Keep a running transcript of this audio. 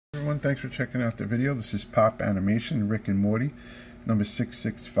everyone, thanks for checking out the video. This is Pop Animation, Rick and Morty, number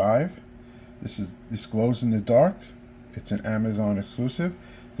 665. This glows in the dark. It's an Amazon exclusive.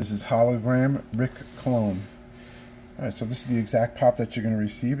 This is Hologram Rick clone. Alright, so this is the exact pop that you're going to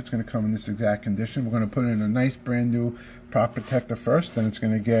receive. It's going to come in this exact condition. We're going to put in a nice brand new pop protector first. Then it's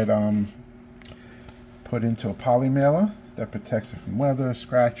going to get put into a poly mailer that protects it from weather,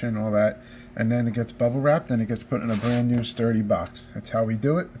 scratching, all that. And then it gets bubble wrapped, then it gets put in a brand new sturdy box. That's how we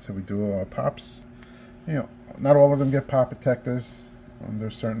do it. That's how we do all our pops. You know, not all of them get pop protectors. Under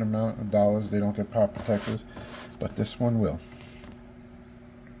a certain amount of dollars, they don't get pop protectors, but this one will.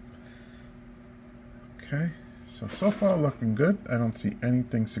 Okay, so far looking good. I don't see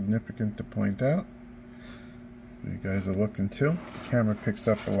anything significant to point out. You guys are looking too. The camera picks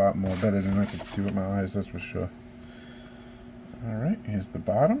up a lot more better than I can see with my eyes, that's for sure. Alright, here's the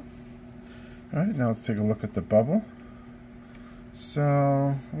bottom. Alright, now let's take a look at the bubble.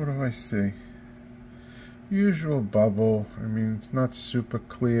 So, what do I see? Usual bubble. I mean, it's not super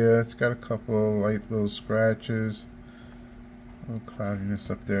clear. It's got a couple light little scratches. A little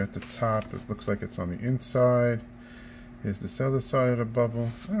cloudiness up there at the top. It looks like it's on the inside. Here's this other side of the bubble.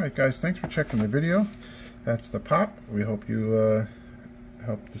 Alright guys, thanks for checking the video. That's the pop. We hope you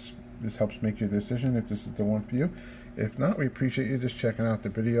this helps make your decision if this is the one for you. If not, we appreciate you just checking out the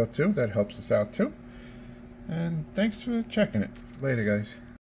video too. That helps us out too. And thanks for checking it. Later guys.